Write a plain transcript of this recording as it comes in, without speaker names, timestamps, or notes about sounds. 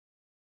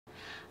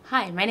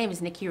Hi, my name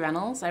is Nikki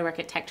Rennalls. I work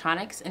at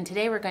Tektronix, and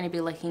today we're going to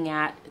be looking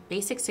at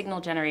basic signal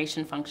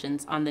generation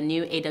functions on the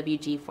new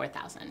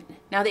AWG4000.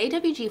 Now, the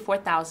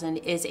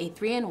AWG4000 is a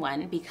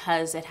 3-in-1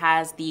 because it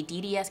has the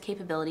DDS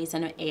capabilities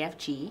and an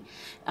AFG,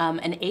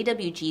 and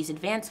AWG's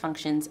advanced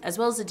functions, as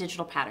well as a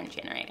digital pattern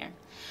generator.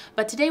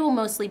 But today we'll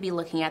mostly be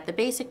looking at the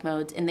basic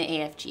modes in the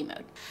AFG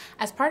mode.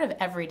 As part of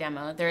every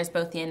demo, there is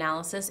both the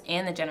analysis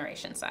and the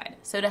generation side.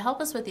 So to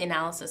help us with the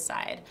analysis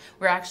side,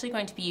 we're actually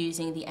going to be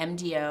using the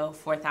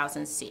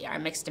MDO4000C, our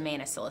mixed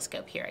domain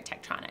oscilloscope here at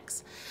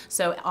Tektronix.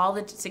 So all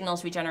the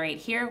signals we generate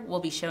here will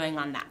be showing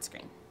on that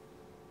screen.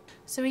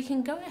 So we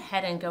can go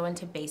ahead and go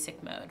into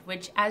basic mode,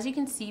 which, as you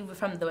can see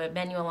from the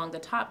menu along the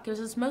top, gives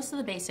us most of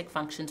the basic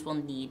functions we'll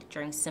need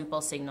during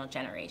simple signal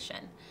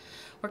generation.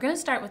 We're going to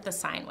start with the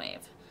sine wave.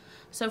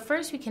 So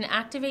first we can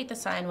activate the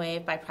sine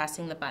wave by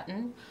pressing the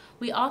button.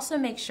 We also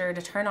make sure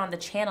to turn on the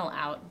channel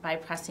out by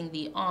pressing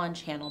the on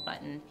channel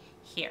button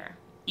here.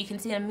 You can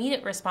see an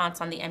immediate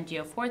response on the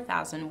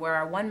MDO4000 where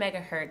our 1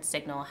 megahertz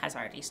signal has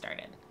already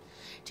started.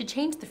 To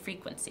change the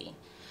frequency,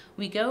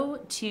 we go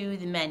to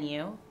the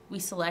menu, we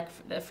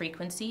select the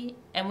frequency,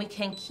 and we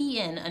can key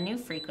in a new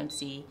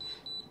frequency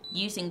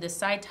using the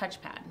side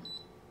touchpad.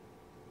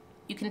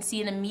 You can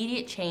see an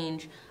immediate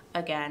change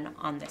again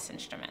on this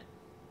instrument.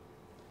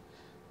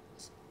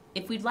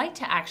 If we'd like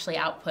to actually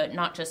output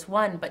not just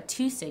one but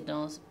two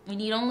signals, we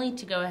need only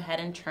to go ahead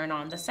and turn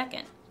on the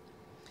second.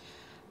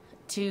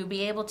 To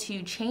be able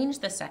to change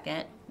the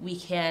second, we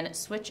can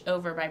switch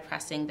over by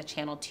pressing the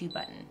channel 2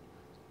 button.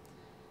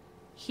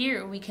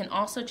 Here we can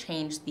also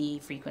change the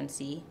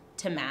frequency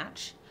to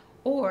match,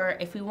 or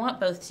if we want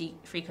both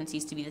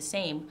frequencies to be the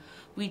same,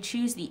 we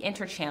choose the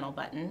interchannel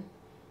button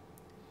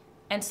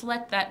and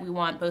select that we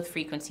want both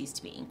frequencies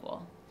to be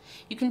equal.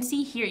 You can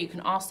see here you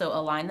can also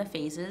align the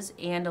phases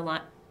and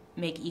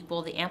make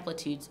equal the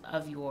amplitudes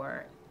of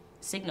your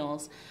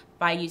signals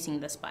by using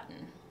this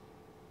button.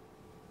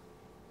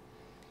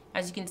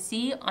 As you can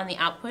see on the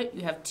output,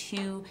 you have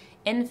two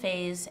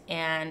in-phase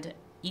and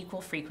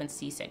equal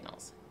frequency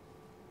signals.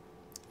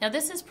 Now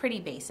this is pretty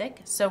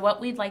basic, so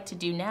what we'd like to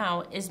do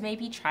now is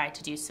maybe try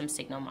to do some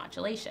signal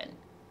modulation.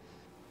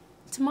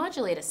 To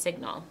modulate a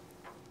signal,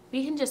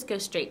 we can just go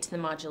straight to the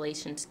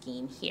modulation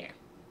scheme here.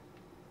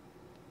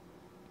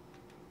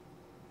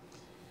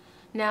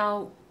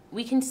 Now,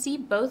 we can see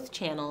both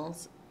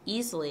channels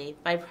easily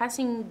by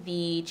pressing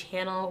the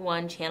channel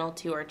 1, channel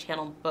 2, or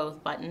channel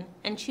both button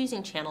and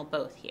choosing channel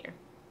both here.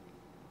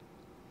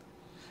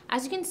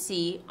 As you can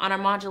see on our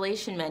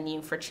modulation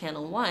menu for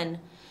channel 1,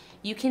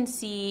 you can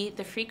see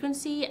the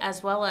frequency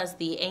as well as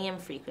the AM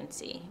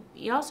frequency.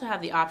 You also have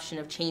the option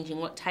of changing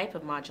what type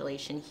of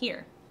modulation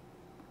here.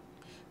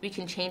 We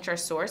can change our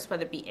source,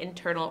 whether it be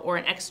internal or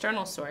an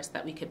external source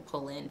that we could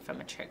pull in from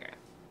a trigger.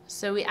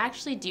 So we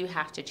actually do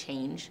have to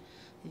change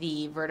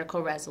the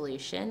vertical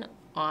resolution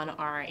on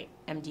our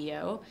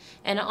MDO,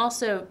 and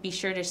also be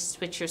sure to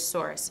switch your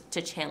source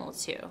to channel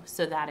 2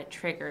 so that it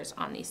triggers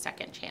on the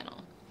second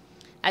channel.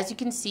 As you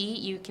can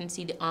see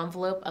the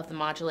envelope of the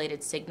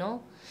modulated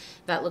signal.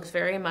 That looks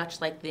very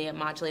much like the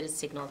modulated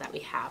signal that we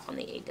have on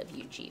the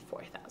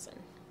AWG4000.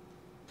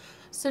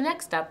 So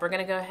next up, we're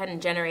going to go ahead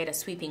and generate a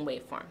sweeping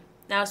waveform.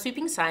 Now, a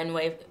sweeping sine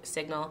wave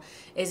signal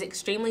is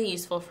extremely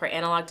useful for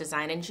analog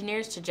design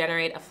engineers to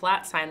generate a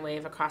flat sine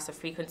wave across a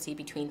frequency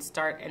between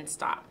start and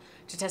stop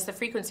to test the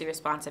frequency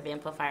response of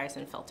amplifiers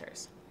and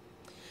filters.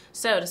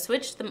 So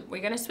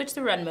we're going to switch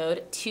the run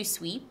mode to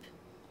sweep.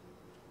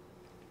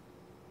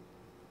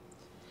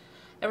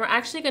 And we're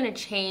actually going to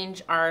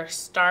change our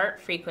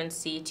start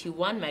frequency to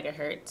 1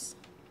 megahertz.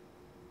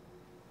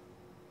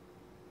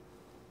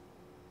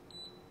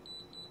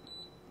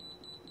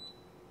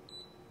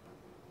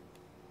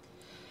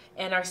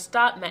 And our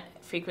stop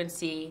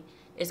frequency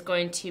is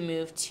going to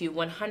move to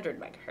 100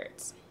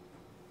 megahertz.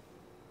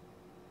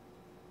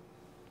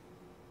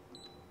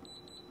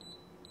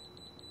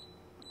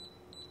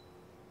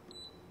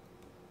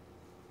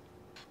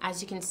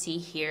 As you can see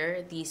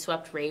here, the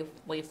swept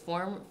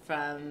waveform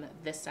from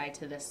this side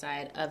to this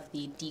side of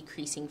the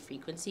decreasing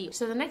frequency.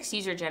 So the next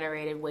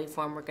user-generated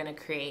waveform we're going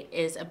to create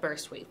is a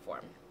burst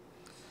waveform.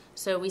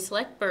 So we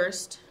select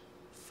burst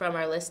from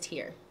our list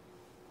here.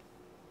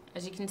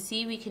 As you can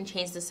see, we can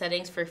change the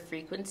settings for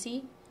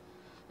frequency.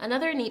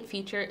 Another neat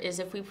feature is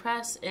if we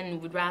press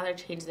and would rather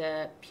change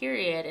the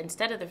period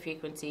instead of the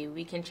frequency,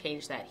 we can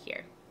change that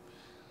here.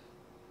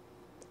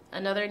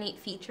 Another neat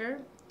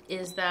feature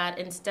is that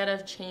instead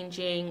of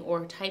changing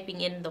or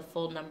typing in the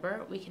full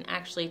number, we can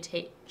actually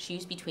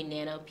choose between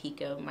nano,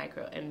 pico,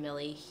 micro, and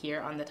milli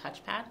here on the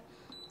touchpad.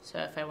 So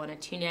if I want a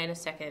 2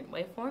 nanosecond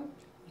waveform,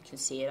 you can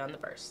see it on the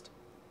burst.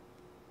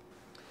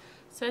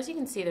 So as you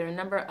can see, there are a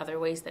number of other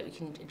ways that we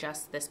can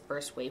adjust this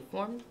burst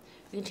waveform.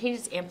 We can change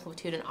its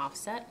amplitude and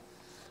offset,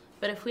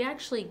 but if we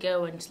actually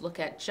go and look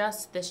at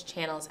just this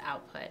channel's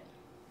output,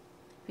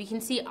 we can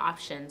see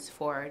options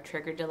for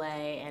trigger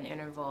delay and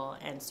interval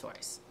and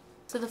source.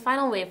 So the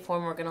final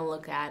waveform we're going to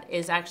look at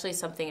is actually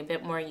something a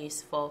bit more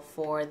useful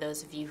for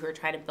those of you who are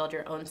trying to build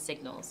your own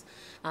signals,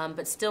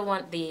 but still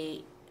want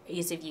the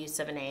ease of use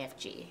of an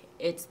AFG.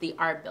 It's the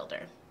ARB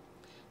builder.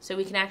 So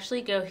we can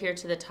actually go here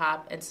to the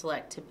top and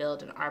select to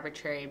build an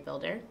arbitrary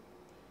builder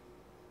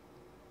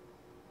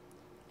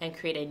and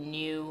create a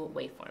new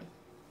waveform.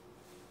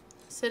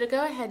 So to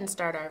go ahead and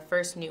start our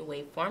first new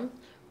waveform,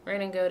 we're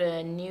going to go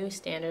to New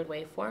Standard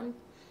Waveform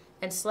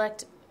and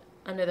select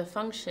under the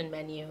Function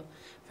menu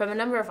from a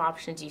number of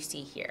options you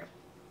see here.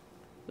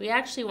 We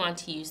actually want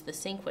to use the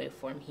sync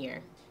waveform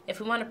here. If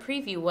we want to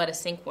preview what a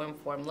sync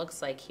waveform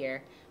looks like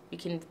here, we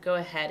can go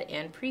ahead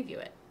and preview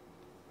it.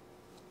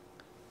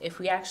 If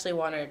we actually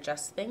want to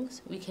adjust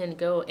things, we can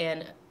go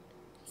and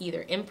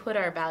either input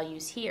our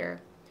values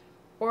here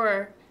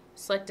or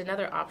select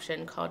another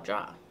option called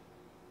Draw.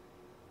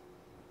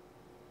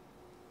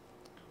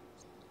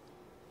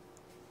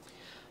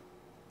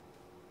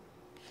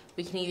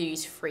 We can either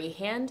use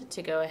freehand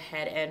to go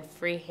ahead and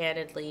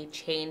free-handedly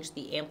change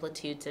the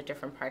amplitudes of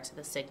different parts of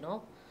the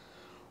signal,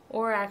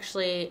 or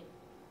actually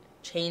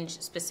change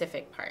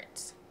specific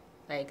parts,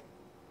 like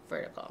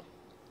vertical.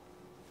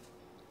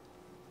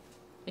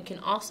 We can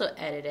also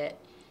edit it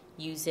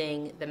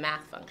using the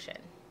math function,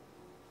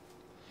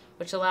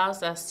 which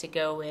allows us to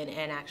go in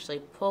and actually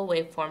pull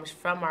waveforms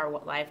from our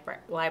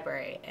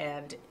library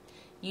and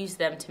use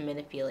them to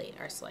manipulate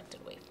our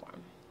selected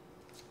waveform.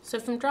 So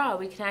from draw,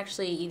 we can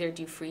actually either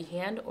do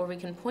freehand or we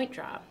can point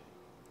draw.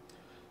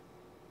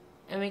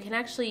 And we can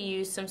actually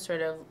use some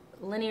sort of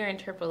linear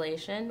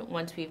interpolation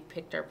once we've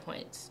picked our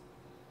points.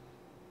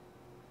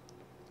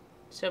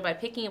 So by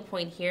picking a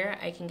point here,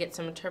 I can get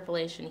some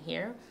interpolation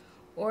here,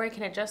 or I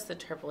can adjust the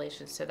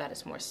interpolation so that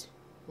it's more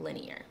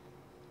linear.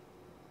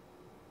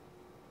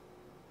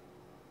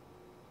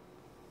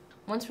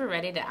 Once we're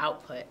ready to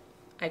output,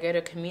 I go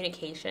to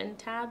Communication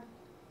tab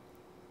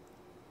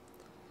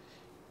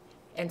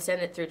and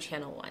send it through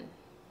channel 1.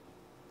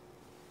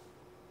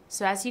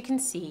 So as you can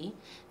see,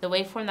 the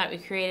waveform that we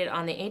created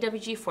on the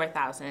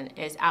AWG4000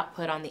 is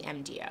output on the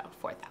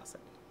MDO4000.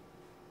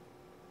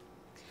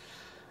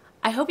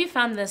 I hope you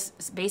found this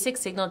basic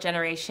signal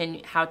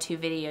generation how-to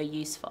video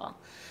useful.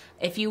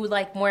 If you would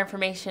like more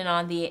information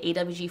on the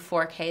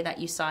AWG4K that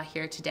you saw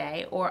here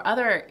today or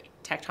other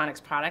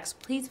Tektronix products,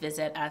 please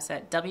visit us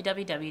at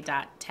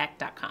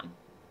www.tek.com.